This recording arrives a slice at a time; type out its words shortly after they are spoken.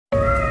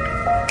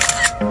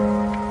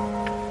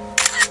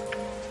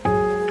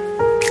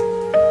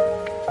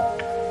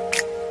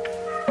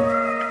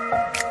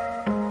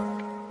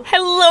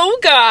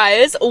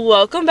guys,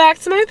 welcome back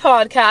to my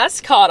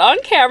podcast, Caught on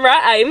Camera.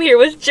 I am here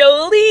with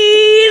Joleen.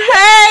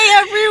 Hey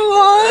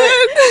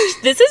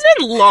everyone! This has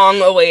been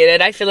long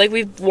awaited. I feel like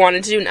we've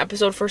wanted to do an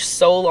episode for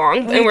so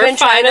long, and we're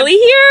finally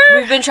here.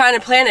 We've been trying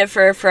to plan it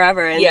for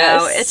forever, and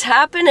yes, now it's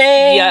happening.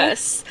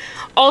 Yes.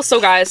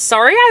 Also, guys,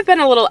 sorry I've been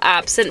a little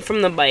absent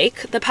from the mic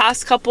the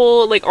past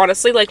couple,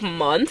 honestly,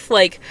 month.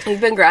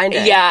 You've been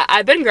grinding. Yeah,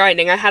 I've been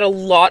grinding. I had a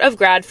lot of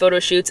grad photo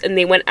shoots, and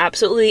they went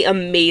absolutely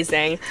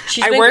amazing.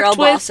 She's been girl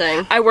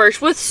bossing. I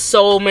worked with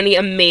so many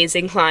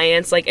amazing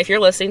clients. If you're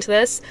listening to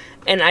this,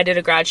 and I did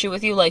a grad shoot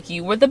with you,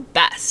 you were the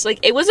best.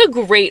 It was a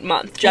great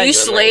month, genuinely. You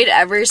slayed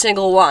every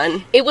single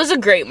one. It was a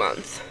great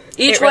month.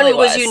 Each one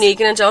was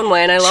unique in its own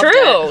way, and I loved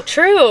it.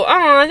 True.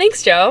 Aw,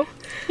 thanks, Joe.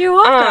 You're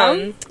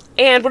welcome.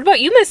 And what about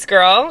you, Miss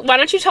Girl? Why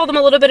don't you tell them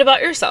a little bit about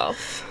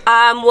yourself?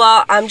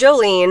 Well, I'm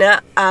Joleen.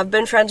 I've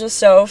been friends with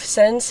Soph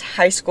since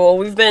high school.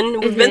 We've been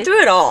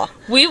through it all.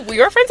 We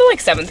were friends in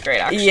 7th grade,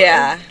 actually.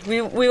 Yeah,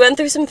 we went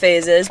through some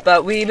phases,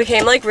 but we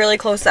became really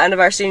close at the end of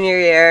our senior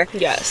year.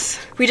 Yes.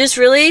 We just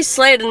really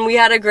slayed, and we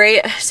had a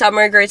great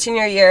summer, great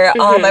senior year.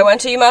 I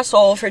went to UMass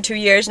Seoul for 2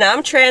 years. Now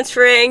I'm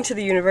transferring to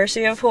the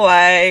University of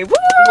Hawaii. Woo!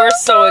 We're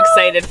so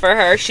excited for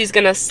her. She's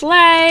gonna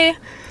slay.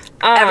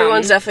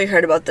 Everyone's definitely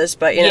heard about this,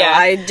 but yeah.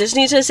 I just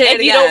need to say it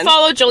again. If you don't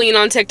follow Joleen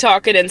on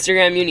TikTok and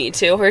Instagram, you need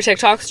to. Her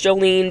TikTok's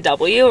Joleen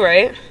W,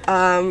 right?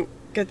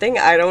 Good thing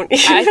I don't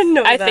even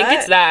know that. I think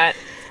it's that.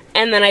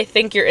 And then I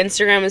think your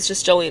Instagram is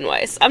just Joleen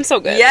Weiss. I'm so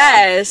good.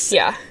 Yes.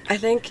 Yeah. I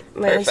think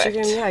my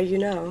Instagram, yeah, you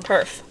know.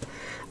 Perf.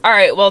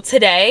 Alright, well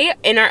today,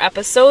 in our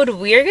episode,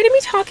 we are going to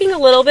be talking a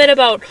little bit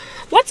about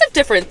lots of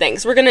different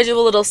things. We're going to do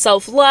a little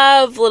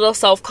self-love, little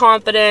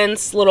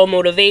self-confidence, little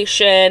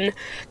motivation,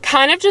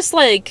 kind of just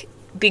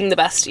being the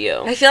best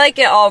you. I feel like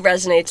it all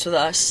resonates with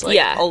us,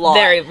 a lot.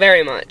 Very,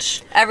 very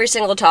much. Every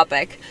single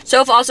topic.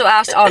 Soph also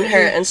asked on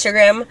her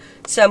Instagram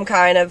some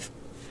kind of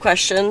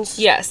questions.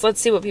 Yes,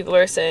 let's see what people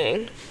are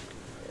saying.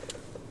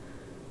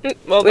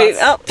 Well, wait,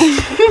 okay,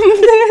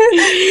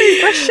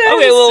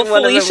 well,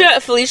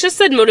 Felicia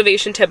said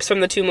motivation tips from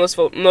the 2 most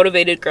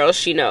motivated girls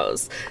she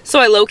knows. So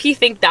I low-key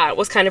think that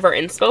was kind of our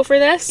inspo for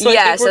this. So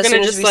yes, I think we're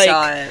gonna just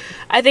saw it.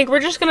 I think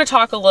we're just gonna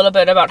talk a little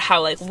bit about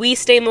how we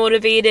stay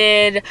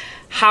motivated,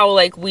 how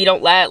we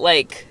don't let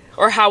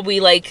or how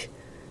we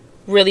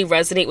really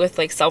resonate with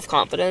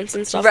self-confidence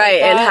and stuff right,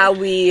 like that. And how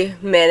we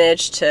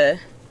manage to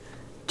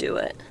do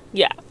it.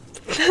 Yeah.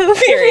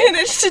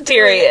 Period.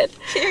 Period.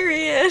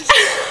 Period.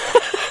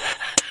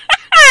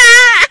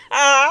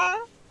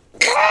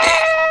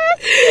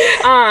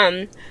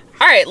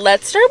 Alright,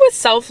 let's start with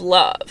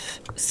self-love.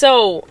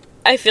 So,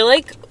 I feel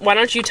why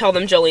don't you tell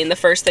them, Joleen, the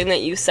first thing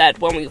that you said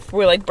when we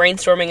were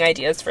brainstorming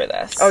ideas for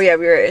this? Oh yeah,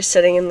 we were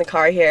sitting in the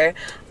car here.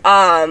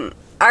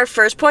 Our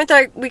first point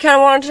that we kind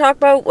of wanted to talk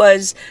about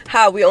was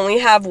how we only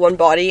have one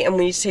body and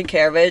we need to take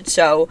care of it.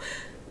 So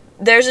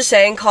there's a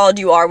saying called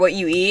 "you are what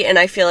you eat," and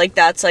I feel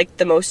that's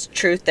the most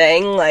true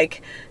thing.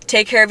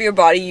 Take care of your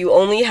body. You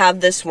only have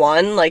this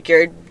one.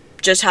 You're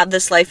just have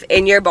this life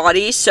in your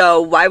body,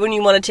 so why wouldn't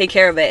you want to take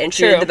care of it and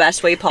treat it the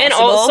best way possible? And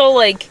also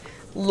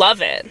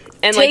love it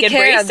and take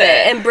care of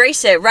it.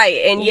 Embrace it, right?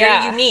 And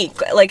yeah. You're unique.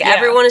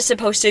 Everyone is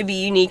supposed to be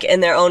unique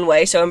in their own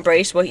way, so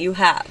embrace what you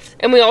have.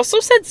 And we also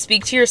said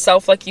speak to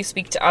yourself like you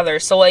speak to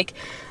others. So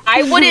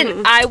I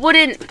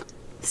wouldn't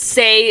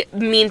say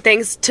mean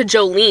things to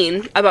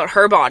Joleen about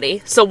her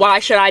body, so why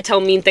should I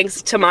tell mean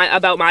things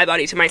about my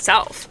body to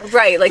myself?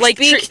 Right,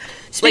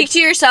 speak to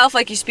yourself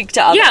like you speak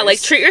to others. Yeah,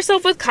 treat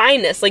yourself with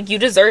kindness, you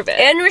deserve it.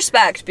 And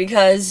respect,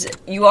 because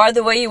you are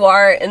the way you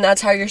are, and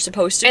that's how you're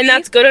supposed to be. And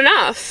that's good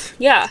enough.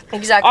 Yeah.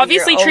 Exactly.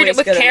 Obviously treat it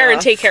with care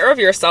and take care of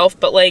yourself,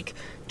 but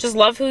just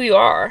love who you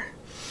are.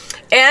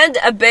 And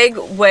a big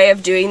way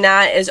of doing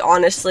that is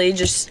honestly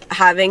just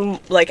having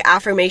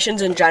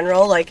affirmations in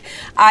general.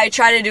 I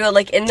try to do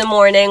it in the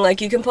morning.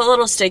 You can put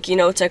little sticky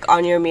notes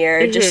on your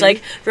mirror, just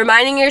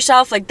reminding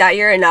yourself that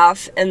you're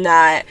enough and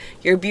that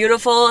you're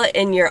beautiful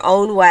in your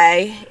own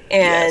way,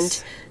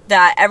 and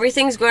that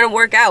everything's going to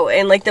work out.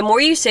 And the more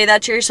you say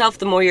that to yourself,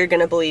 the more you're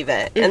going to believe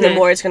it, and the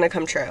more it's going to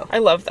come true. I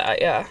love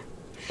that. Yeah.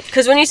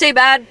 Because when you say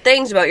bad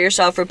things about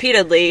yourself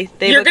repeatedly,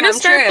 you're going to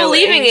start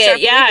believing it.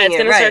 Yeah, it's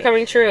going to start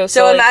coming true.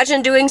 So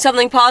imagine doing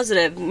something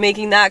positive,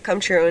 making that come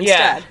true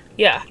instead.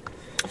 Yeah.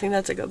 I think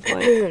that's a good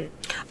point.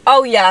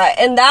 Oh, yeah.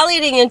 And that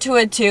leading into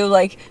it, too,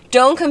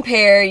 don't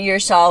compare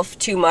yourself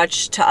too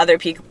much to other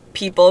people,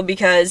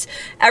 because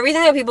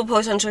everything that people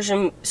post on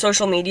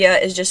social media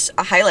is just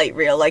a highlight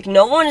reel.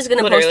 No one is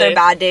going to post their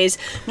bad days.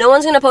 No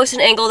one's going to post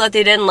an angle that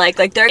they didn't like.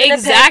 They're going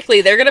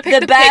to they're going to pick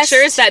the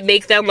pictures that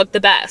make them look the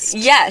best.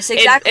 Yes,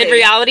 exactly. In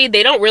reality,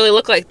 they don't really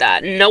look like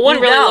that. No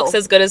one really looks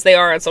as good as they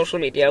are on social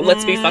media.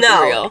 Let's be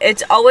fucking real.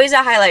 It's always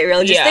a highlight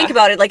reel. Just think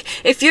about it.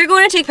 If you're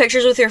going to take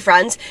pictures with your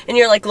friends and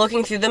you're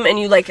looking through them and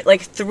you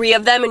like 3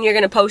 of them and you're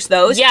going to post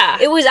those,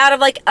 it was out of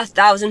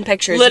 1,000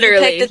 pictures.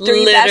 Literally. You picked the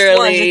 3 best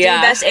ones, the 3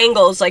 best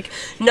angles. like,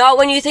 not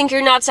when you think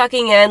you're not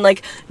sucking in,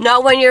 like,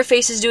 not when your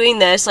face is doing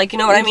this, like, you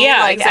know what I mean?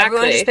 Yeah, like, exactly.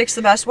 everyone just picks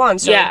the best one,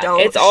 so Yeah, don't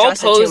it's all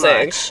stress it too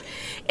posing. much.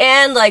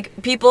 And,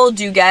 like, people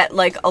do get,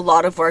 like, a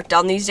lot of work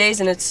done these days,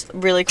 and it's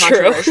really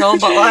controversial,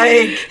 but,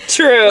 like...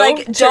 True.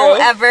 Like,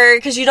 don't ever...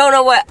 Because you don't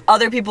know what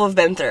other people have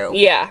been through.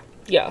 Yeah.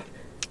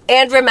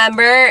 And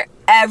remember,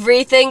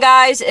 everything,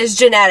 guys, is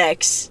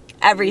genetics.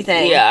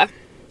 Everything. Yeah.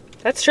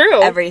 That's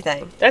true.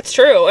 Everything. That's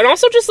true. And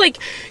also just, like,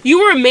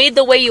 you were made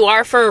the way you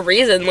are for a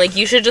reason. Like,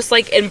 you should just,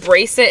 like,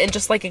 embrace it and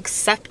just, like,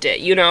 accept it,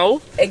 you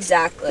know?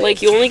 Exactly.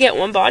 Like, you only get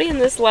one body in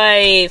this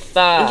life.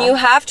 You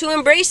have to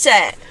embrace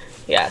it.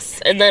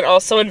 Yes. And then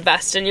also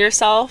invest in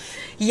yourself.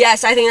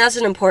 Yes, I think that's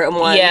an important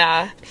one.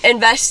 Yeah.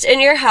 Invest in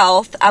your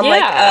health. I'm,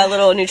 like, a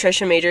little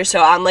nutrition major,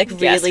 so I'm, like,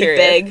 really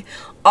big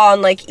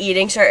on, like,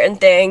 eating certain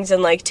things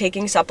and, like,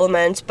 taking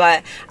supplements.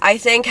 But I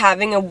think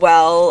having a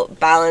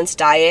well-balanced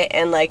diet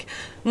and, like,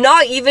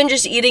 not even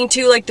just eating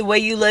too, like, the way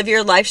you live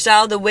your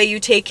lifestyle, the way you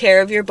take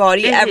care of your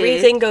body,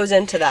 everything goes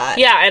into that.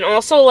 Yeah, and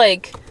also,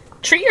 like,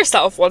 treat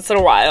yourself once in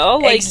a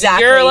while. Like,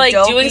 exactly. You're, like,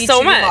 Don't doing be so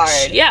too much.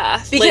 hard.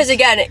 Yeah. Because, like,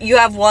 again, you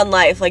have one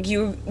life. Like,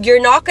 you're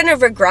not gonna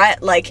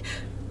regret, like,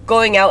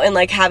 going out and,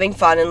 like, having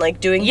fun and, like,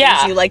 doing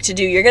things you like to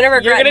do. You're gonna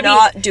regret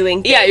not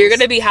doing things. Yeah, you're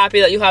gonna be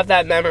happy that you have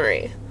that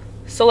memory.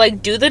 So,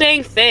 like, do the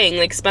dang thing.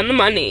 Like, spend the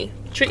money.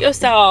 Treat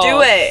yourself. Do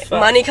it.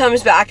 Money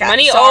comes back.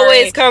 Money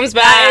always comes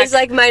back. That is,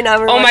 like, my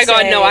number one Oh my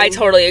god, saying. no, I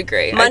totally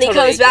agree. Money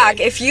totally comes agree. back.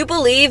 If you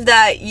believe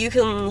that you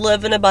can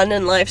live an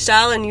abundant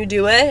lifestyle and you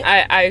do it.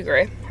 I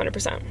agree.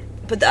 100%.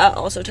 But that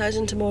also ties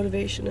into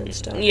motivation and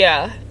stuff.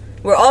 Yeah.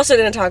 We're also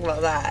going to talk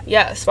about that.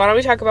 Yes. Why don't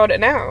we talk about it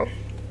now?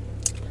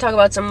 Talk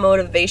about some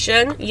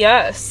motivation.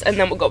 Yes. And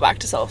then we'll go back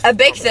to self. A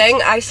big thing,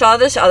 I saw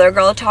this other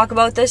girl talk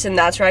about this, and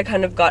that's where I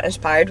kind of got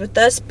inspired with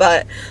this,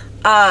 but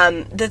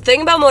the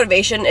thing about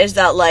motivation is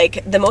that,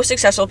 like, the most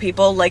successful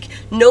people, like,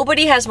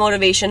 nobody has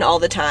motivation all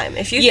the time.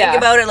 If you think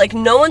about it, like,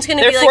 no one's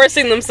gonna be, like,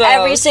 forcing themselves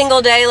every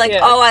single day, like,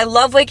 oh, I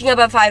love waking up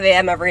at 5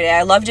 a.m. every day.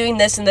 I love doing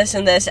this and this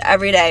and this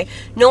every day.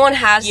 No one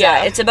has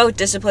that. It's about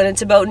discipline.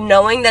 It's about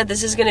knowing that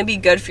this is gonna be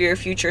good for your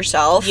future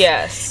self.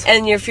 Yes.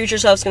 And your future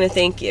self's gonna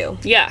thank you.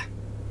 Yeah.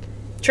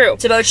 True.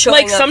 It's about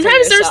showing like, up sometimes for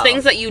there's yourself.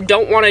 things that you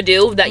don't want to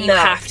do that you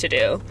have to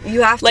do.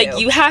 You have to. Like,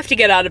 you have to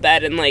get out of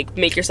bed and, like,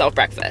 make yourself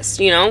breakfast,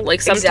 you know?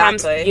 Like,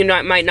 sometimes you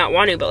might not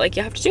want to, but, like,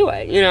 you have to do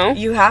it, you know?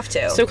 You have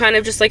to. So kind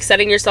of just, like,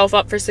 setting yourself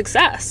up for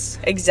success.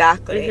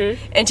 Exactly.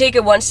 And take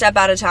it one step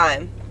at a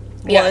time.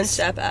 Yes. One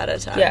step at a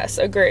time. Yes,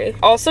 agree.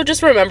 Also,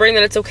 just remembering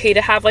that it's okay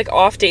to have, like,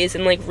 off days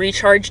and, like,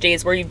 recharge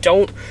days where you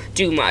don't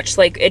do much.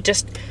 Like, it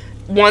just...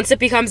 Once it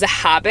becomes a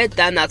habit,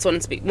 then that's when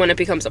it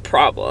becomes a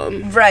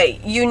problem.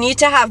 Right. You need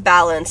to have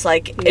balance.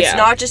 Like, it's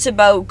not just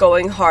about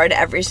going hard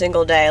every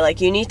single day.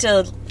 Like, you need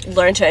to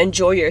learn to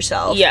enjoy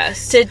yourself.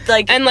 Yes. To,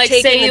 like, and, like,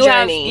 take say in you the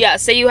journey.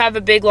 say you have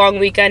a big, long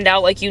weekend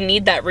out, like, you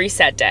need that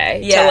reset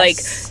day to, like,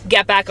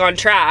 get back on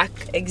track.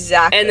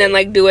 Exactly. And then,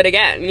 like, do it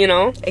again, you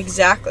know?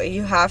 Exactly.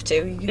 You have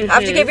to. You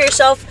have to give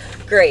yourself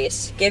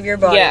grace. Give your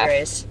body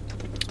grace.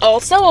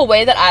 Also, a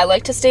way that I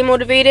like to stay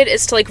motivated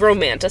is to, like,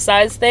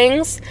 romanticize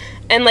things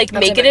and, like,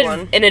 make it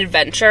an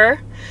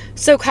adventure.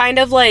 So kind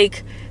of,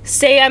 like,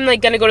 say I'm,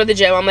 like, gonna go to the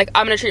gym, I'm like,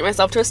 I'm gonna treat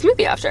myself to a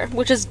smoothie after,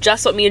 which is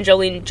just what me and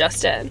Joleen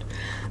just did.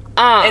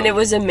 And it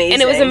was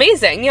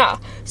amazing. Yeah.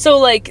 So,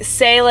 like,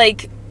 say,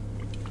 like,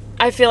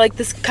 I feel like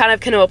this kind of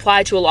can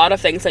apply to a lot of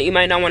things that you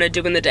might not want to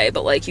do in the day,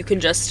 but, like, you can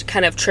just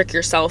kind of trick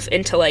yourself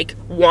into, like,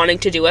 wanting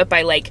to do it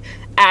by, like,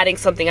 adding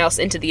something else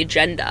into the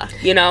agenda,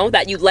 you know,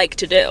 that you like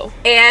to do.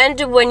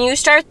 And when you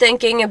start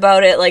thinking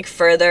about it, like,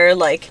 further,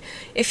 like,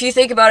 if you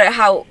think about it,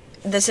 how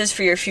this is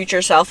for your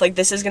future self, like,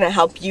 this is going to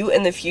help you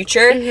in the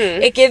future,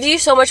 it gives you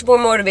so much more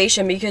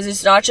motivation, because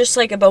it's not just,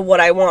 like, about what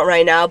I want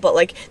right now, but,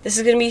 like, this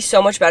is going to be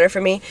so much better for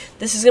me.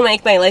 This is going to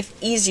make my life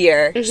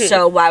easier,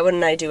 so why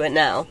wouldn't I do it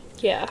now?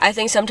 Yeah. I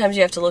think sometimes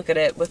you have to look at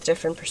it with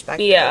different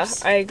perspectives. Yeah,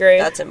 I agree.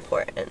 That's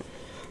important.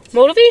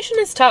 Motivation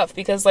is tough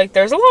because, like,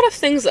 there's a lot of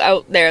things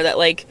out there that,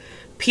 like,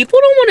 people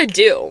don't want to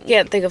do.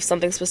 Can't think of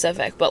something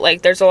specific, but,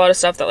 like, there's a lot of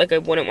stuff that, like, I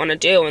wouldn't want to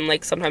do, and,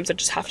 like, sometimes I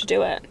just have to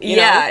do it. You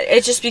know?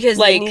 It's just because,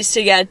 like, it needs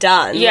to get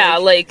done. Yeah,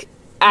 like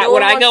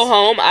when I go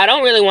home, I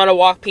don't really want to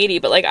walk Petey,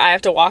 but, like, I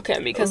have to walk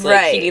him because,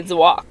 like, he needs a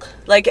walk.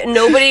 Like,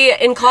 nobody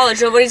in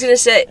college, nobody's gonna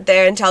sit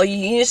there and tell you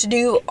need to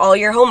do all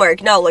your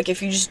homework. No, like,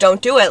 if you just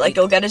don't do it, like,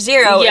 you'll get a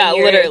 0 and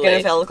you're literally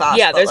gonna fail the class.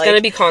 Yeah, there's like,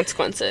 gonna be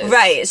consequences.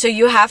 Right, so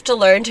you have to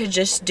learn to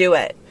just do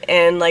it,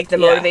 and, like, the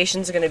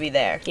motivation's gonna be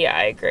there. Yeah,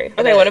 I agree.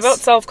 Okay, what about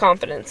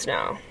self-confidence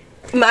now?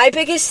 My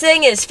biggest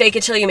thing is fake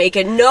it till you make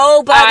it.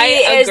 Nobody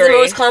is the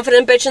most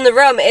confident bitch in the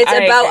room. It's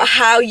about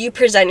how you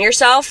present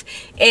yourself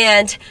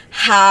and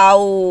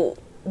how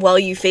well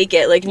you fake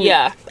it. Like,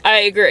 yeah,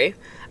 I agree.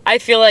 I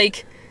feel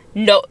like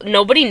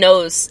nobody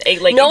knows.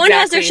 Like, no one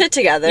has their shit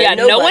together. Yeah,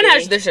 no one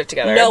has their shit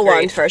together. No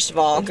one, first of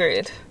all.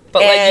 Agreed.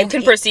 But, like, you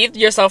can perceive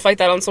yourself like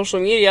that on social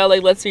media.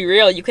 Like, let's be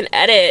real. You can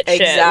edit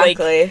shit.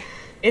 Exactly. Like,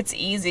 it's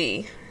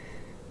easy.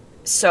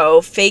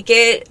 So, fake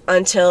it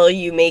until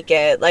you make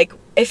it. Like,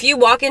 if you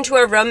walk into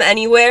a room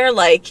anywhere,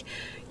 like,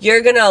 you're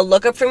gonna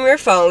look up from your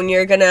phone,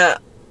 you're gonna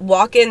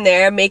walk in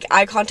there, make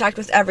eye contact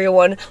with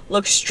everyone,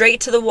 look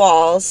straight to the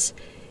walls,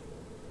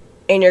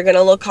 and you're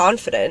gonna look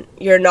confident.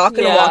 You're not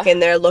gonna walk in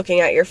there looking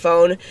at your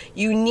phone.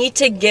 You need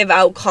to give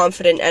out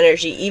confident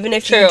energy, even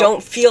if you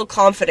don't feel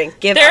confident.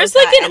 There's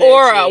like an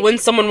aura when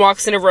someone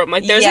walks in a room.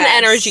 Like there's an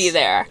energy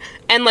there,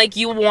 and like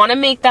you want to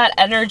make that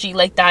energy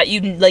like that.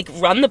 You like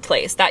run the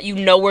place, that you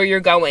know where you're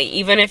going,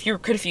 even if you're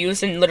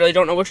confused and literally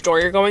don't know which door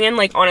you're going in.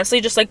 Like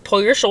honestly, just like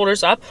pull your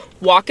shoulders up,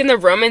 walk in the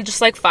room, and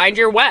just like find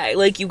your way.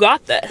 Like you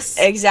got this.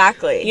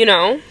 Exactly. You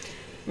know.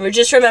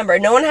 Just remember,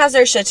 no one has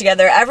their shit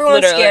together.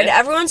 Everyone's scared.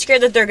 Everyone's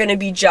scared that they're going to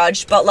be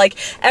judged. But, like,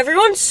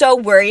 everyone's so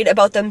worried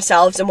about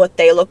themselves and what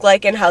they look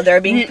like and how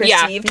they're being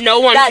perceived. Yeah, no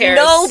one cares.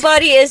 That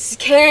nobody is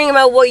caring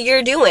about what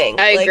you're doing.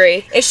 I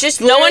agree. It's just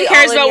no one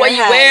cares about what you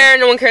wear.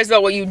 No one cares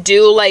about what you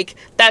do. Like,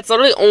 that's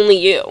literally only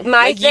you.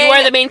 You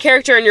are the main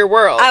character in your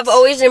world. I've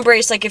always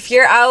embraced, like, if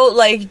you're out,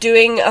 like,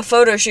 doing a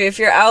photo shoot, if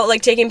you're out,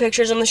 like, taking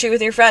pictures on the street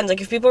with your friends,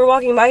 like, if people are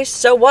walking by,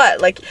 so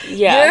what? Like,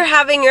 you're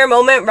having your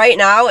moment right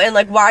now, and,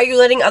 like, why are you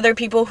letting other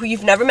people who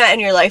you've never met in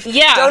your life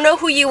don't know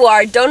who you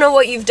are, don't know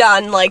what you've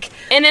done, like,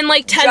 and in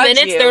like 10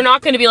 minutes they're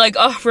not going to be like,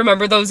 oh,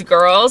 remember those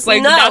girls?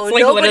 Like, that's like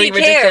literally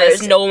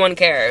ridiculous. No one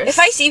cares. If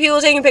I see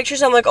people taking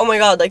pictures, I'm like, oh my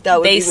god, like that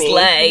would be me. They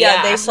slay.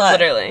 Yeah, they slay.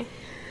 Literally.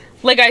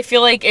 Like, I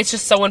feel like it's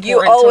just so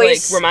important to like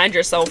remind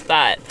yourself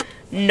that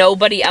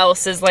nobody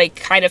else is like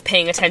kind of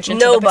paying attention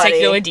to the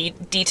particular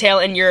detail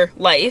in your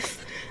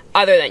life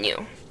other than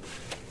you.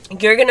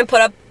 You're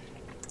gonna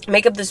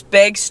make up this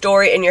big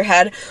story in your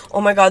head.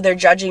 Oh my god, they're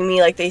judging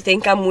me, like they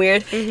think I'm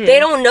weird. They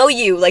don't know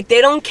you, like they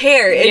don't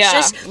care. It's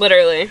just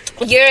literally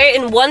you're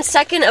in 1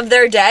 second of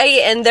their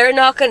day, and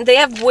they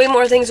have way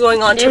more things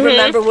going on to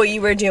remember what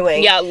you were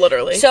doing. Yeah,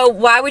 literally. So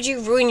why would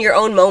you ruin your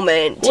own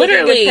moment?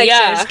 Literally, taking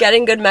good pictures,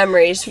 getting good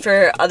memories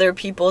for other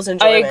people's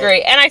enjoyment. I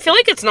agree, and I feel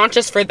like it's not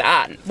just for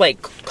that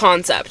like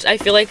concept. I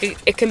feel like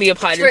it can be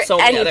applied in so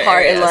many other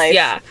areas. In life.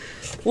 Yeah,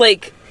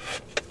 like.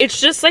 It's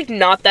just, like,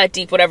 not that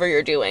deep, whatever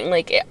you're doing.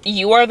 Like,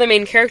 you are the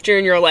main character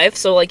in your life,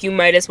 so, like, you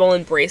might as well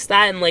embrace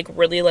that and, like,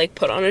 really, like,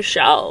 put on a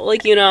show.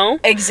 Like, you know?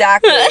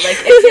 Exactly. Like,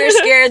 if you're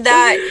scared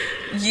that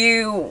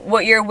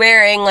what you're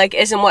wearing, like,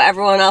 isn't what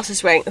everyone else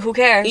is wearing, who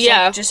cares?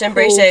 Yeah. Like, just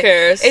embrace it. Who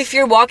cares? If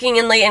you're walking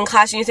in late in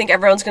class and you think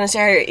everyone's gonna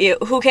stare at you,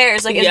 who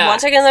cares? Like, it's 1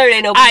 second of the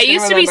day, nobody's gonna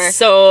remember. I used to be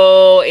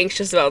so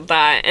anxious about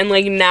that. And,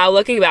 like, now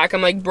looking back,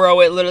 I'm like,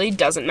 bro, it literally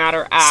doesn't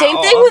matter at all. Same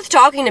thing with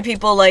talking to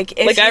people, like,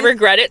 if I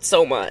regret it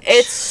so much.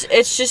 It's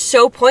just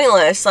so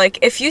pointless. Like,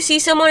 if you see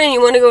someone and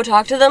you want to go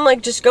talk to them,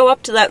 like, just go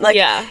up to them. Like,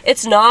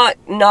 it's not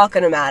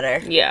gonna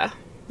matter. Yeah.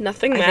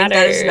 Nothing matters. I think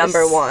that is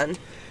number one.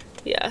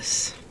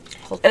 Yes.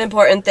 An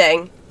important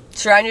thing.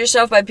 Surround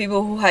yourself by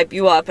people who hype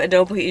you up and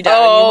don't put you down.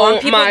 You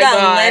want people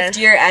that lift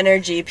your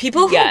energy.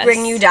 People who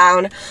bring you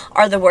down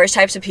are the worst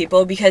types of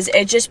people, because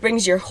it just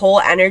brings your whole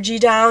energy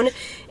down,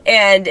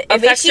 and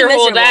it makes you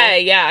miserable. Whole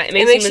day. Yeah, it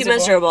makes you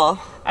miserable.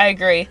 I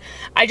agree.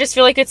 I just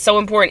feel like it's so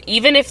important.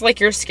 Even if,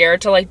 like, you're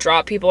scared to, like,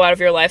 drop people out of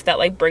your life that,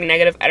 like, bring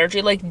negative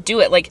energy, like,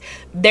 do it. Like,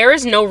 there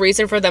is no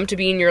reason for them to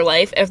be in your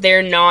life if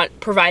they're not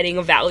providing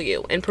a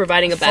value and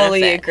providing a benefit.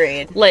 Fully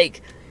agreed.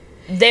 Like,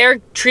 they're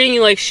treating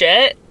you like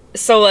shit,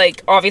 so,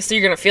 like, obviously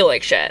you're gonna feel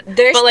like shit.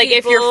 But, like,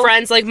 if your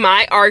friends, like,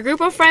 our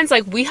group of friends,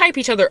 like, we hype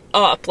each other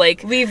up,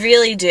 like... We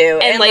really do.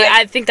 And, like,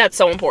 I think that's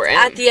so important.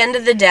 At the end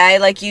of the day,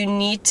 like, you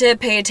need to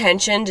pay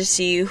attention to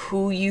see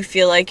who you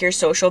feel like your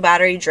social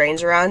battery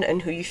drains around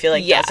and who you feel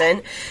like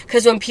doesn't.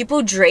 Because when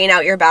people drain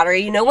out your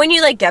battery, you know when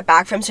you, like, get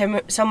back from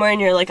somewhere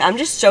and you're like, I'm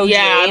just so drained?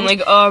 Yeah, I'm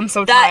like, oh, I'm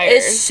so tired. That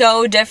is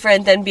so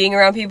different than being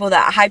around people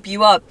that hype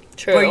you up.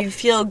 True. Where you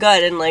feel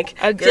good and, like,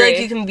 feel like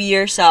you can be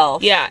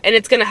yourself. Yeah, and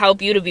it's gonna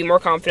help you to be more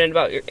confident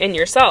in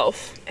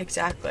yourself.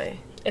 Exactly.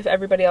 If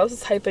everybody else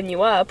is hyping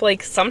you up,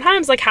 like,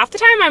 sometimes, like, half the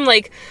time I'm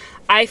like,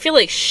 I feel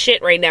like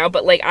shit right now,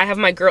 but, like, I have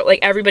my girl, like,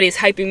 everybody's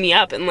hyping me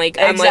up, and, like,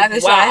 I'm like, wow.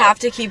 So I have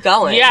to keep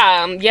going.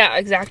 Yeah,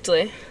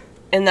 exactly.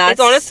 And that's...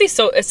 It's honestly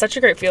it's such a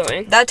great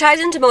feeling. That ties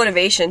into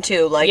motivation,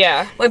 too.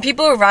 Like, when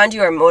people around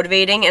you are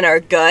motivating and are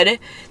good,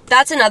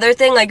 that's another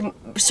thing, like,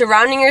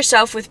 surrounding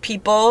yourself with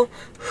people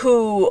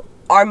who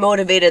are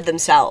motivated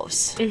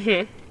themselves.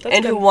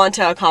 And who want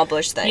to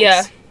accomplish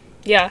things.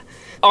 Yeah.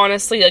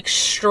 Honestly, like,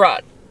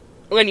 strut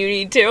when you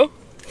need to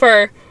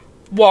for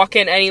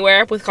walking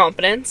anywhere with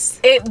confidence.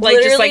 It like,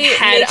 literally just, like,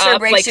 head makes up, or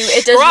breaks like, you.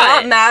 It does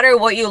not matter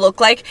what you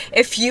look like.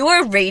 If you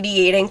are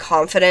radiating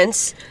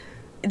confidence,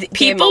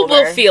 people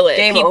will feel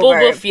it. People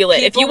will feel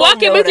it. If you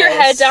walk in with your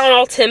head down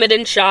all timid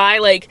and shy,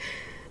 like,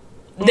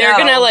 they're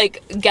gonna,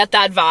 like, get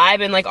that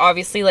vibe and, like,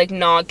 obviously, like,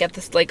 not get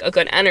this, like, a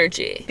good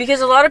energy.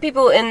 Because a lot of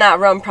people in that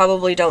room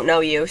probably don't know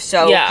you,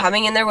 so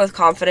coming in there with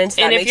confidence,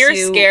 that makes you... And if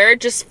you're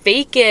scared, just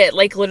fake it.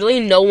 Like, literally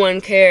no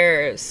one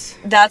cares.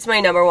 That's my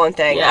number one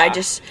thing.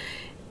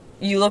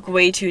 You look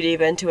way too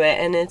deep into it,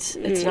 and it's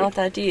not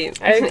that deep.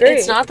 I agree.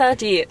 It's not that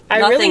deep.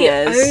 Nothing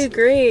is. I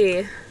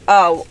agree.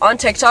 Oh, on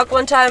TikTok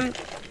one time...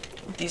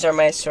 These are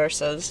my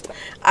sources.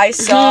 I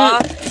saw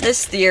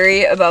this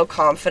theory about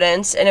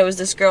confidence, and it was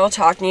this girl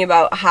talking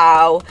about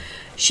how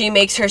she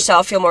makes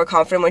herself feel more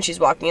confident when she's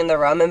walking in the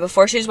room. And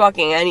before she's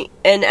walking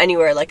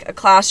anywhere, like a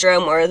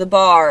classroom or the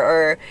bar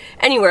or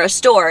anywhere, a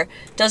store,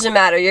 doesn't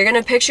matter. You're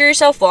going to picture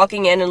yourself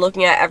walking in and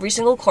looking at every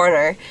single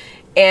corner.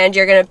 And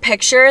you're going to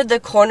picture the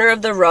corner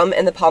of the room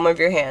in the palm of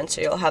your hand. So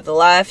you'll have the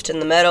left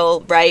and the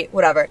middle, right,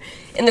 whatever,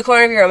 in the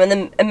corner of your room. And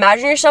then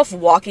imagine yourself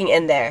walking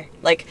in there.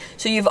 Like,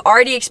 so you've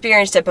already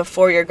experienced it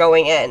before you're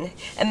going in.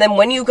 And then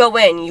when you go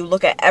in, you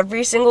look at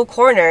every single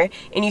corner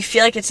and you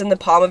feel like it's in the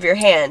palm of your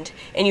hand.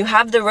 And you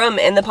have the room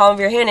in the palm of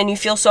your hand and you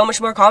feel so much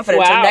more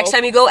confident. Wow. So next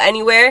time you go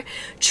anywhere,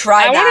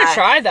 try that. I want to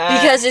try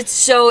that. Because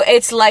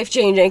it's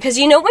life-changing. Because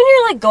you know when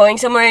you're, like, going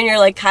somewhere and you're,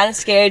 like, kind of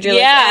scared, you're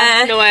like,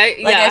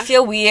 I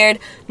feel weird.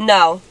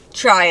 No,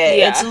 try it.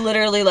 Yeah. It's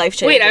literally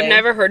life-changing. Wait, I've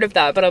never heard of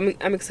that, but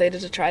I'm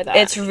excited to try that.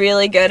 It's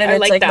really good, and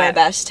it's like my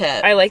best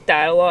tip. I like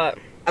that a lot.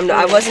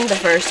 I wasn't the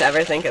first to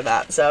ever think of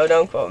that, so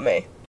don't quote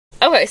me.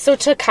 Okay, so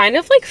to kind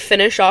of, like,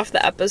 finish off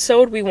the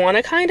episode, we want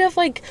to kind of,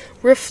 like,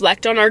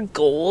 reflect on our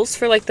goals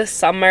for, like, the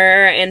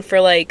summer and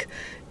for, like,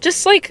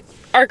 just, like,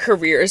 our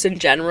careers in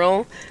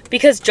general,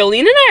 because Joleen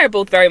and I are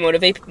both very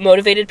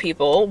motivated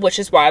people, which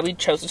is why we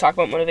chose to talk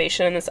about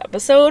motivation in this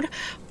episode.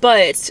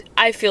 But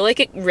I feel like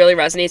it really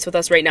resonates with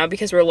us right now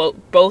because we're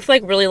both,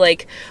 like, really,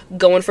 like,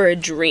 going for a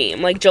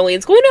dream. Like,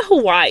 Joleen's going to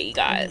Hawaii,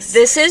 guys.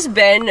 This has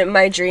been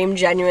my dream,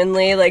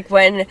 genuinely. Like,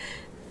 when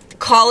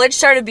college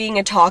started being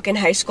a talk in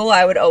high school,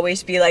 I would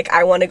always be like,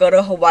 I want to go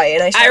to Hawaii,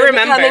 and I started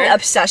becoming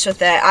obsessed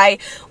with it. I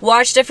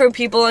watched different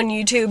people on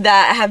YouTube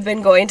that have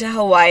been going to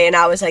Hawaii, and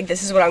I was like,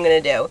 this is what I'm gonna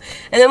do.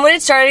 And then when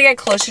it started to get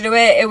closer to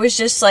it, it was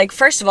just like,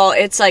 first of all,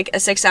 it's like a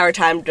 6-hour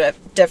time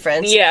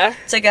difference. Yeah.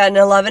 It's like an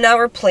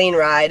 11-hour plane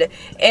ride,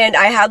 and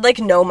I had, like,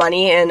 no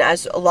money, and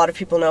as a lot of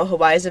people know,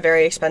 Hawaii is a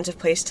very expensive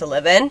place to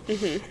live in.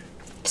 Mm-hmm.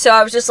 So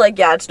I was just like,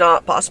 yeah, it's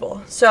not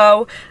possible.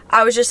 So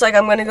I was just like,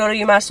 I'm gonna go to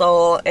UMass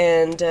Lowell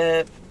and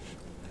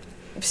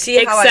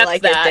see how I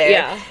like it there.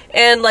 Yeah.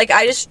 And, like,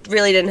 I just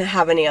really didn't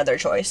have any other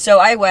choice. So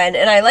I went,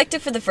 and I liked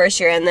it for the first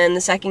year, and then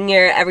the second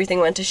year, everything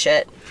went to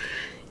shit.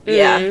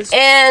 Yeah.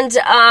 And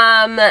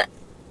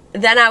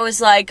then I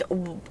was like,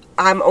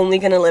 I'm only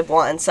gonna live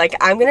once. Like,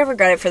 I'm gonna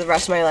regret it for the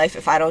rest of my life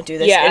if I don't do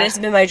this. Yeah. It has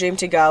been my dream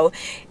to go.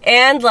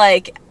 And,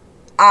 like,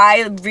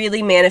 I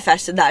really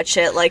manifested that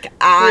shit. Like,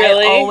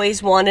 I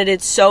always wanted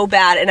it so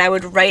bad, and I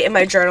would write in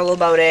my journal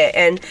about it,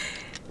 and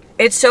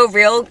it's so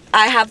real.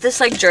 I have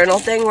this, like, journal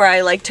thing where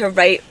I like to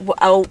write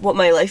out what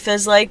my life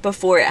is like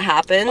before it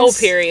happens. Oh,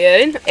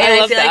 period.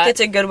 And I feel like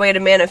it's a good way to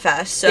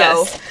manifest. So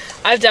yes.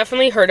 I've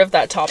definitely heard of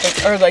that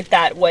topic, or, like,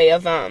 that way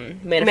of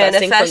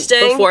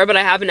manifesting before, but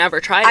I haven't ever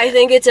tried it. I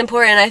think it's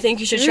important. I think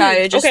you should try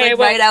it. Just,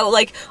 write out,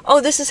 like,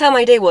 oh, this is how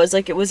my day was.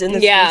 Like, it was in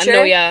the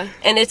future.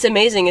 And it's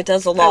amazing. It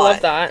does a lot. I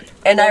love that.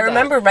 And I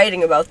remember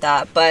writing about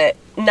that, but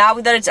now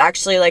that it's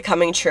actually, like,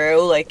 coming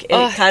true, like, it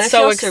kind of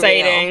feels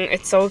exciting. Surreal.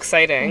 It's so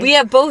exciting.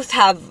 We both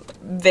have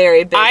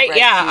very big bright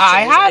futures,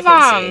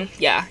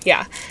 yeah.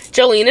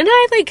 Joleen and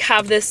I, like,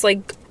 have this,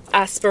 like,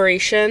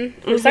 aspiration.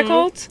 What's that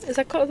called? Is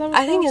that called?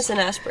 I think it's an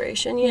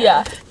aspiration,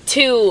 yeah.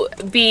 To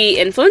be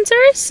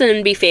influencers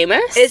and be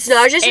famous. It's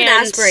not just an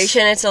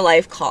aspiration, it's a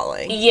life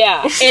calling.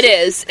 Yeah, it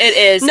is. It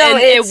is. No, and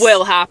it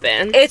will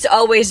happen. It's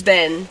always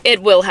been.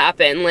 It will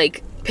happen.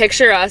 Like,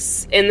 picture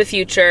us in the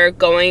future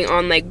going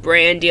on, like,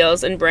 brand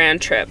deals and brand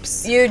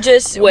trips. You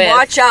just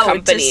watch out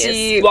companies. To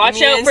see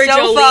watch out for Sophia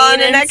Joleen on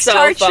the next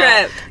Sophia.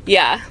 trip.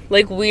 Yeah,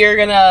 like, we are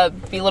gonna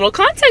be little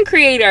content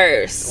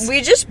creators.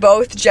 We just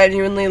both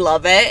genuinely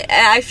love it,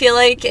 and I feel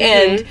like,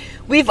 and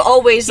we've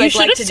always, like,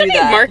 liked to do that. You should have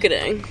studied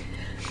marketing.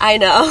 I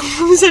know.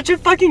 I'm such a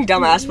fucking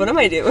dumbass. What am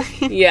I doing?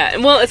 Yeah,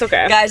 well, it's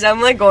okay. Guys, I'm,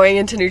 like, going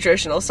into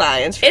nutritional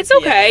science. It's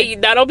okay.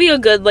 That'll be a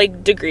good,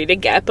 like, degree to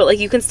get, but, like,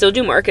 you can still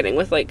do marketing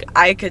with, like,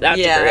 that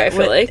degree, I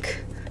feel like.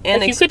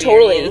 And like, you could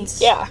totally.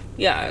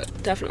 Yeah,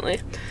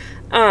 definitely.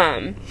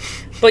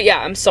 But, yeah,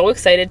 I'm so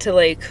excited to,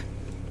 like,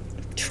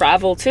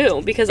 travel,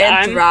 too, because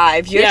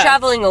drive. You're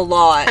traveling a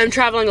lot. I'm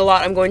traveling a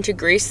lot. I'm going to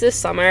Greece this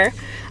summer.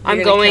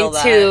 I'm going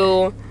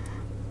to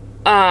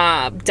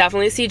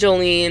definitely see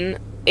Joleen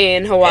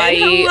in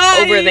Hawaii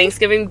over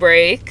Thanksgiving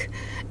break,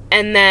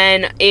 and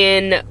then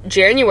in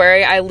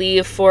January I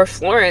leave for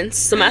Florence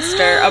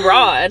semester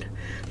abroad.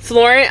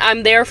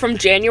 I'm there from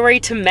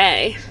January to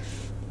May,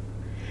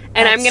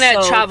 and I'm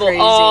gonna travel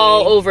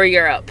all over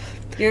Europe.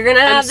 You're gonna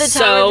have the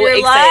time of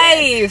your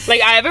life. Like,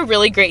 I have a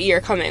really great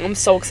year coming. I'm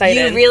so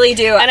excited. You really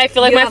do. And I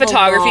feel like my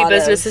photography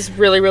business is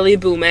really, really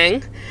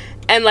booming.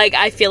 And, like,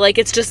 I feel like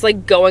it's just,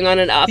 like, going on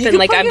and up, and,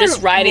 like, I'm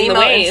just riding the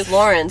wave. In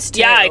Florence,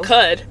 too. Yeah, I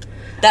could.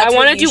 I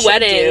want to do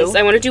weddings.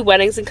 I want to do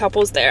weddings and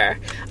couples there.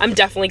 I'm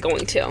definitely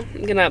going to.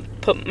 I'm gonna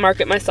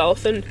market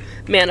myself and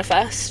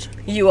manifest.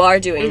 You are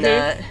doing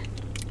that.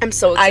 I'm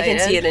so excited. I can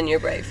see it in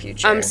your bright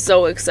future. I'm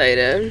so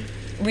excited.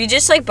 We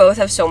just, like, both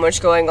have so much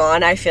going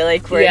on. I feel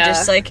like we're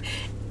just, like,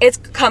 it's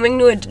coming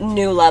to a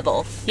new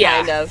level,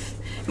 kind of.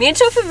 Me and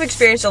Sophia have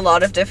experienced a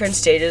lot of different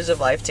stages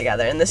of life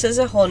together, and this is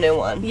a whole new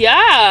one.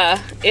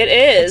 Yeah, it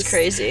is. It's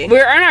crazy.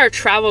 We're in our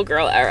travel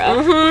girl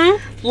era.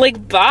 Like,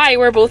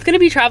 we're both going to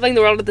be traveling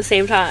the world at the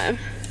same time.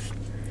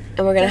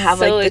 And we're going to have,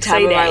 so like, the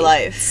time of our exciting.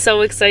 life.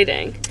 So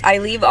exciting. I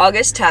leave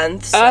August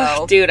 10th, so...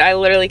 Oh, dude, I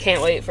literally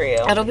can't wait for you.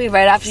 It'll be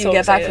right after So you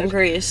get back excited. from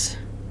Greece.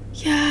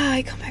 Yeah,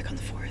 I come back on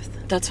the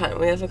 4th. That's fine.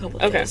 We have a couple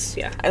days.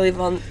 Okay, yeah. I leave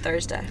on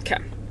Thursday. Okay.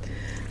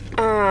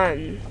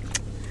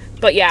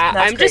 But yeah,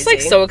 That's I'm just, like,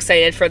 crazy. so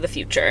excited for the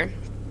future.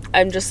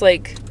 I'm just,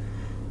 like...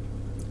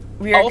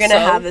 We are going to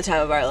Also, have the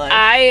time of our life.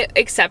 I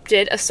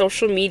accepted a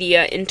social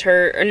media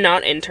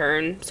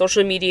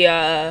social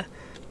media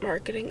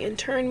marketing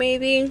intern,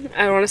 maybe.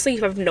 I honestly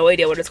have no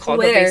idea what it's called,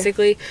 Where? but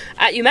basically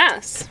at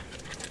UMass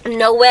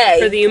No way.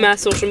 for the UMass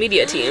social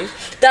media team.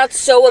 That's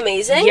so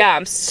amazing. Yeah,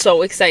 I'm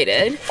so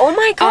excited. Oh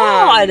my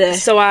god.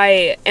 So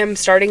I am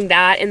starting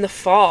that in the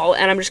fall,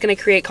 and I'm just gonna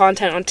create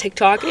content on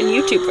TikTok and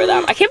YouTube for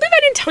them. I can't believe I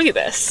didn't tell you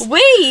this.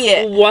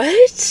 Wait. What?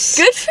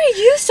 Good for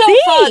you, Sophia.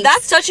 Thanks.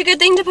 That's such a good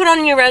thing to put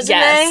on your resume.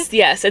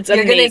 Yes, it's You're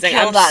gonna amazing.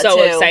 kill I'm that, so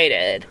too.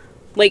 excited.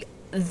 Like,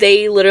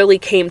 they literally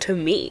came to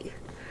me.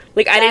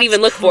 Like, I didn't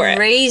even look for it.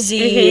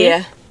 Crazy.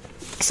 Mhm.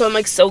 So I'm,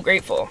 like, so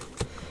grateful.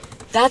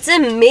 That's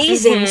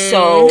amazing,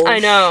 so. I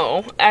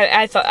know.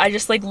 I thought, I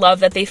just, like,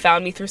 love that they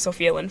found me through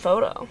Sophia Lynn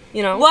Photo,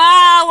 you know?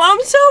 Wow,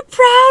 I'm so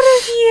proud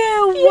of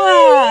you.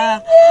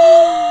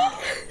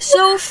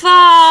 So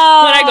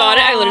far. When I got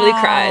it, I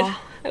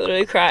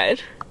literally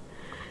cried.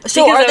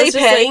 So Because are I they was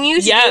just paying like,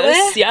 you to yes, do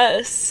it?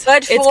 Yes,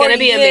 Good It's for gonna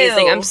be you.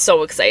 amazing. I'm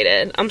so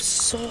excited.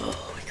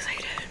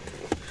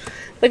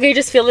 Like, I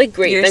just feel like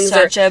You're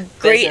such a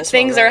great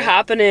things are businesswoman.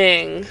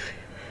 happening.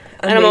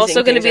 And I'm Amazing also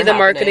going to things be are the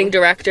marketing happening.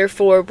 director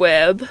for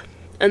WIB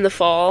in the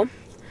fall,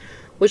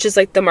 which is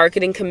like the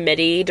marketing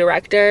committee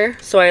director.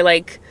 So I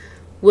like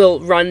will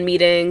run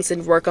meetings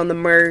and work on the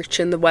merch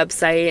and the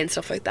website and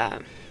stuff like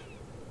that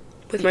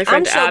with my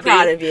friend I'm so Abby.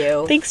 proud of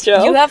you. Thanks,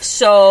 Joe. You have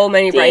so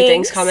many bright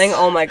things Thanks. coming.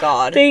 Oh my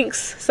god.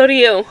 Thanks. So do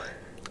you.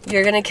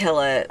 You're gonna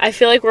kill it. I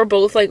feel like we're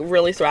both like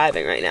really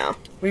thriving right now.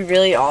 We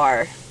really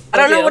are. I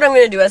don't know you. what I'm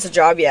gonna do as a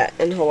job yet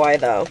in Hawaii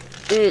though.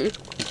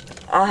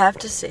 I'll have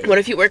to see. What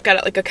if you work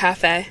at like a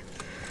cafe?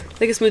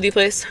 Like a smoothie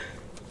place?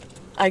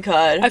 I could.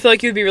 I feel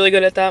like you'd be really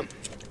good at that.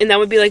 And that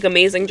would be like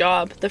amazing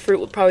job. The fruit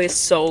would probably be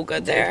so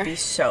good there. It'd be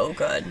so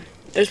good.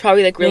 There's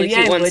probably like really Maybe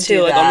cute I would ones do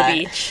too, like on that.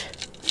 the beach.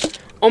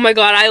 Oh my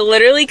god, I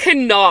literally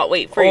cannot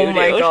wait for you, Oh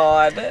my dude.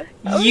 god.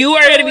 You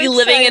are so gonna be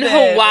living in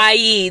excited.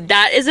 Hawaii.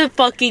 That is a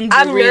fucking dream.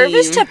 I'm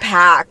nervous to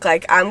pack.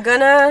 Like I'm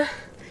gonna.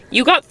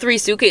 You got 3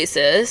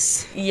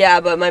 suitcases. Yeah,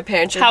 but my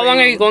parents. How long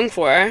are you going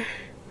for?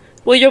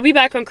 Well, you'll be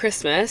back on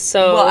Christmas,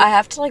 so. Well, I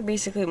have to like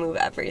basically move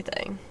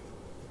everything.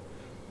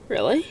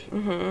 Really?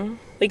 Mhm.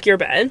 Like your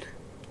bed?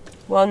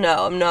 Well,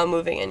 no, I'm not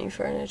moving any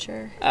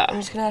furniture. Oh. I'm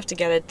just gonna have to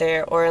get it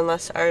there, or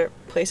unless our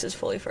place is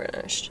fully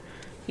furnished.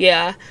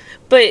 Yeah.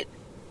 But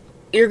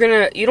you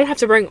don't have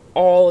to bring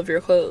all of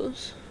your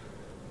clothes.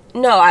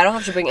 No, I don't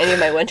have to bring any of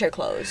my winter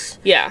clothes.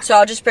 Yeah. So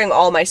I'll just bring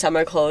all my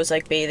summer clothes,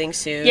 like bathing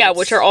suits. Yeah,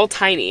 which are all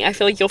tiny. I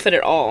feel like you'll fit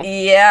it all.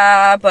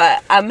 Yeah,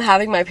 but I'm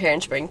having my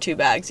parents bring 2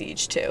 bags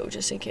each too,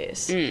 just in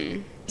case.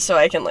 So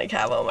I can like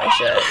have all my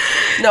shit.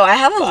 No, I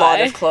have a lot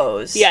Why? of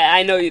clothes. Yeah,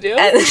 I know you do.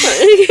 And-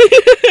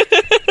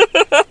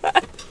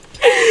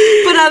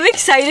 but I'm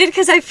excited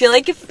because I feel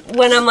like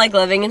when I'm like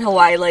living in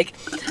Hawaii, like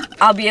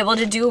I'll be able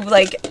to do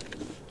like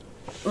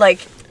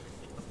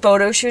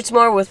photo shoots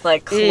more with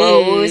like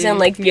clothes and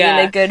like be in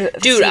a good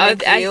Dude, I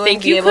scenic view think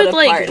and be you able could to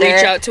like partner.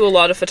 reach out to a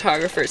lot of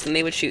photographers and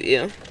they would shoot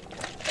you.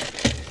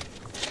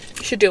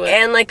 You should do it.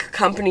 And like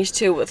companies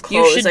too with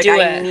You clothes. should like do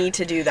I it. need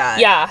to do that.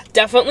 Yeah,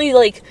 definitely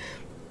like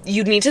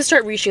you need to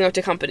start reaching out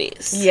to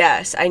companies.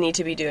 Yes, I need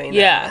to be doing that.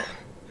 Yeah.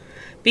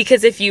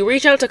 Because if you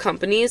reach out to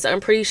companies, I'm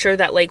pretty sure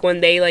that like when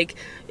they like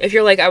if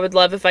you're like I would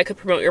love if I could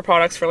promote your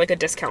products for like a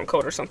discount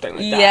code or something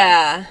like that.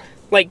 Yeah.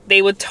 Like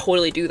they would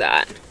totally do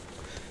that.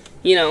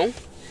 You know?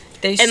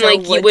 They And so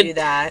like would do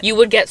that. you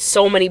would get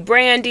so many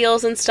brand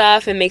deals and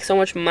stuff and make so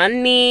much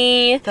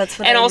money. That's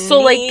what and I also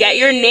like get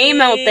your name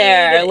out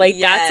there. need. Like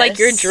that's like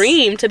your Yes.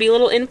 dream to be a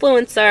little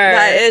influencer.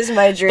 That is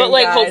my dream. But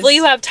like guys. hopefully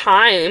you have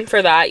time for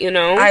that, you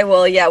know? I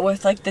will, yeah,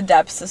 with like the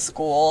depths of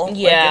school.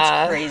 Yeah.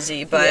 Like, it's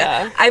crazy. But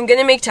Yeah. I'm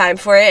gonna make time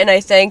for it, and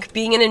I think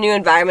being in a new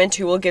environment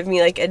too will give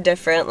me like a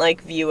different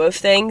like view of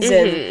things,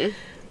 and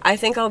I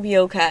think I'll be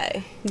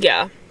okay.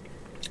 Yeah.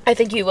 I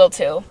think you will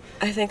too.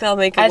 I think I'll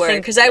make it I work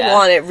think- because I yeah.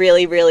 want it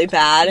really, really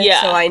bad.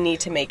 Yeah. So I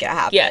need to make it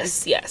happen.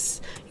 Yes.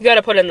 You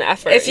gotta put in the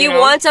effort. If you know?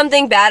 want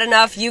something bad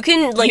enough, you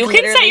can like you can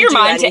set literally your do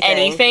mind to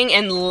anything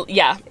and and If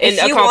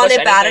you accomplish want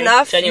it bad anything,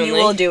 enough, genuinely.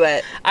 you will do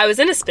it. I was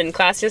in a spin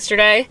class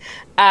yesterday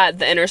at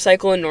the Inner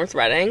Cycle in North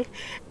Reading,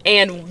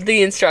 and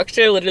the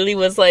instructor literally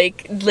was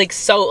like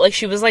so like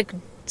she was like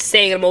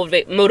saying a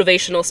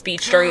motivational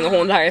speech during the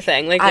whole entire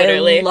thing, like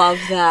literally. I love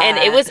that. And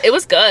it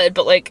was good,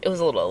 but like it was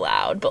a little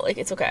loud, but like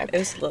it's okay. It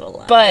was a little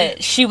loud.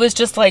 But she was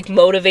just like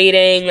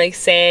motivating, like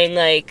saying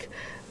like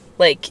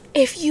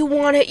if you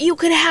want it, you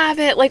could have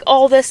it, like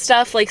all this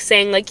stuff, like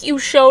saying like you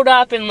showed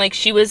up, and like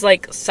she was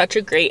like such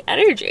a great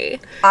energy.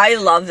 I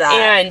love that.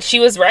 And she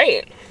was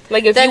right.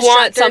 Like, if The you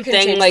want instructor can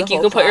something, change like, the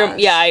you whole can put your... class.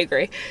 Yeah, I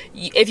agree.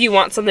 If you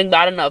want something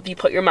bad enough, you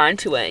put your mind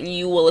to it, and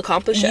you will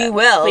accomplish it. You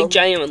will. Like,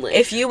 genuinely.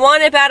 If you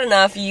want it bad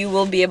enough, you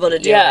will be able to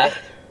do Yeah. it.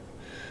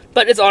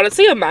 But it's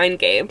honestly a mind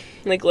game.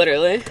 Like,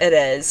 literally. It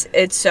is.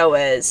 It so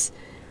is.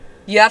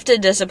 You have to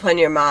discipline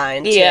your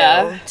mind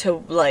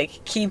to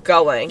like, keep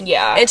going.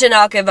 Yeah. And to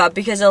not give up,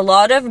 because a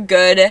lot of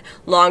good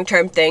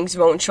long-term things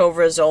won't show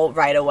result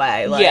right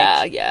away. Like,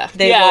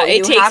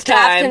 it takes have time.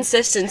 To have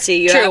consistency.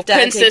 You True. have to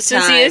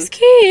Consistency take is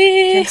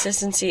key.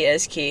 Consistency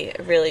is key.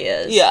 It really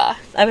is. Yeah.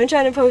 I've been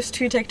trying to post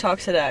 2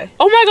 TikToks today.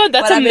 Oh my god,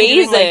 that's but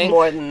amazing. I've been doing, like,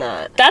 more than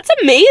that. That's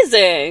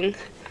amazing.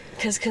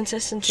 Because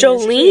consistency is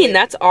Jolene, key.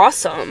 that's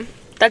awesome.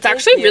 That's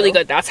actually really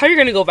good. That's how you're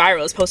going to go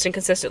viral, is posting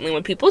consistently.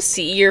 When people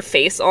see your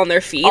face on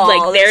their feed,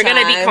 like, they're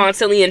going to be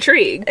constantly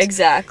intrigued.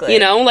 Exactly. You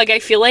know? Like, I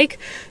feel like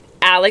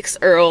Alex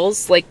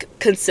Earl's, like,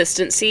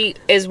 consistency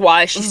is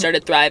why she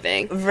started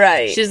thriving.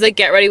 Right. She's like,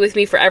 get ready with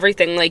me for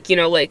everything. Like, you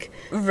know, like,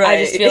 right.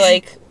 I just feel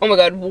like, oh my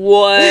god,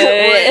 what?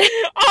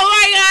 Oh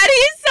my god,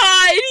 he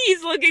saw it.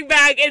 He's looking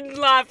back and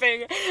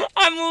laughing.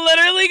 I'm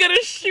literally going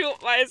to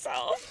shoot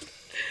myself.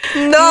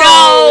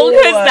 No,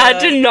 because that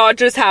did not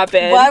just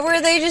happen. Why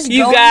were they just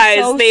you going guys?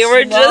 So they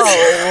were slow? just.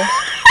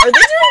 Are they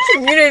doing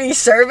community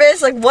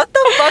service? Like, what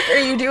the fuck are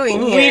you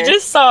doing here? We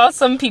just saw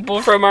some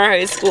people from our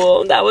high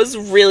school. That was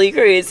really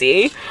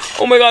crazy.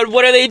 Oh my god,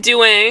 what are they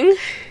doing?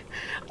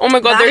 Oh my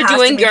god, they're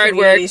doing yard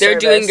work. They're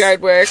doing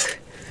yard work.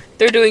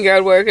 They're doing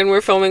yard work, and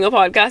we're filming a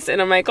podcast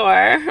in my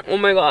car. Oh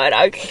my god,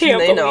 I can't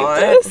believe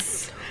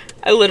this.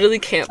 I literally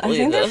can't believe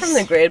this. I think they're from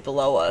the grade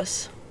below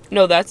us.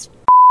 No, that's.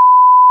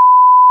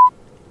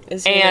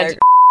 And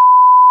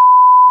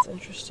it's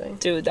interesting.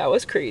 Dude, that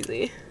was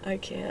crazy. I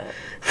can't.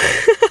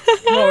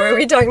 What were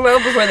we talking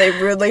about before they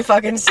rudely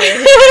fucking said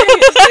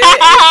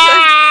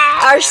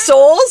our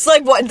souls?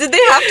 Like, what? Did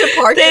they have to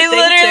park They the thing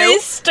literally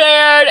too?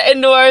 stared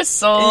into our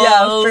souls.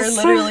 Yeah,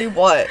 for literally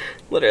what?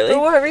 Literally. For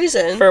what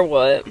reason? For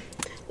what?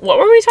 What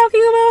were we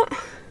talking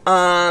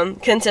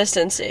about?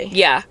 Consistency.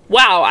 Yeah.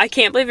 Wow, I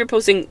can't believe you're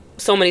posting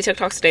so many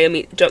TikToks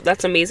today.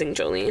 That's amazing,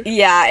 Jolene.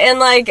 Yeah, and,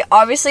 like,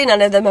 obviously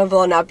none of them have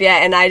blown up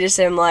yet, and I just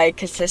am, like,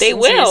 consistency They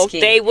will. is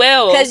key. They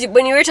will. Because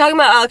when you were talking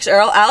about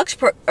Alex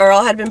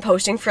Earl had been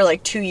posting for,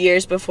 like, 2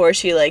 years before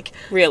she, like,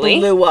 really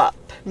blew up.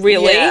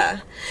 Really?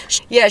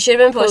 Yeah, she had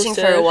been posting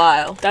for a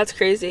while. That's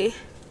crazy.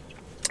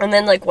 And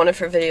then, like, one of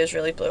her videos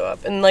really blew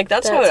up. And, like,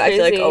 that's how I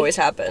feel like always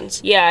happens.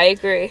 Yeah, I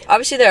agree.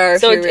 Obviously, there are a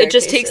few rare it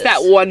just cases. takes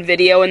that one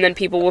video, and then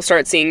people will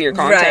start seeing your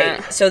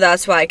content. Right. So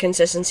that's why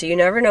consistency. You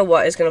never know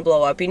what is going to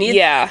blow up. You need...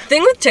 Yeah. The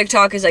thing with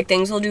TikTok is, like,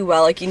 things will do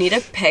well. Like, you need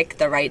to pick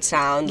the right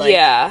sound. Like,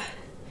 yeah.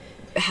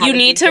 You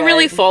need to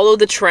really follow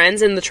the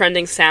trends and the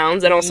trending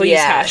sounds, and also use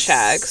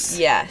hashtags.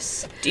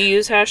 Yes. Do you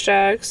use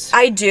hashtags?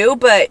 I do,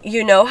 but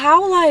you know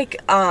how,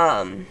 like,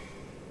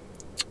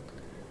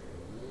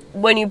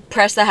 when you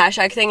press the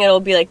hashtag thing, it'll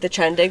be, like, the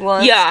trending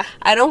ones? Yeah.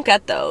 I don't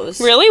get those.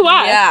 Really?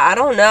 Why? Yeah, I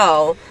don't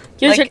know.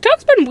 Your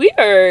TikTok's been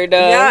weird.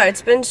 Yeah,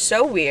 it's been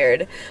so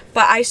weird.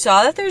 But I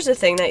saw that there's a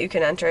thing that you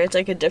can enter. It's,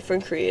 like, a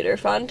different creator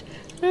fund.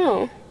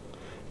 Oh.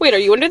 Wait, are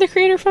you under the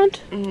creator fund?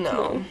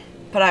 No.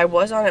 But I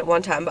was on it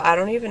one time, but I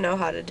don't even know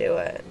how to do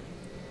it.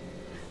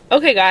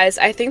 Okay, guys,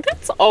 I think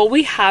that's all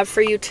we have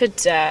for you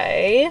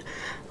today.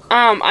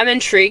 I'm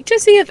intrigued to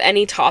see if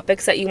any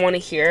topics that you want to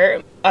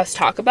hear us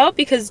talk about,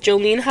 because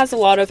Jolene has a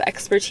lot of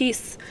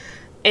expertise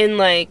in,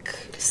 like,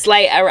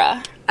 Slay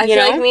era. I feel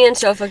like me and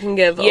Sophia can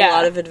give a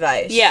lot of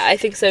advice. Yeah, I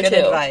think so, Good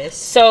too. advice.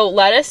 So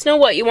let us know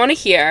what you want to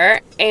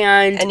hear,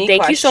 and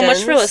thank you so much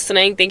for questions?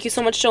 listening. Thank you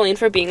so much, Jolene,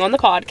 for being on the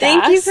podcast.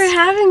 Thank you for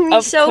having me.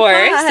 Of course,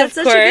 I had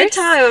such a good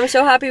time. I'm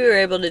so happy we were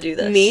able to do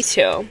this. Me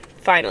too.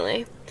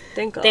 Finally.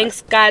 Thank God.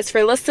 Thanks, guys,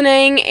 for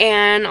listening,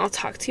 and I'll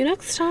talk to you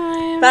next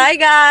time. Bye,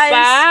 guys.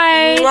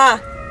 Bye.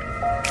 Mwah.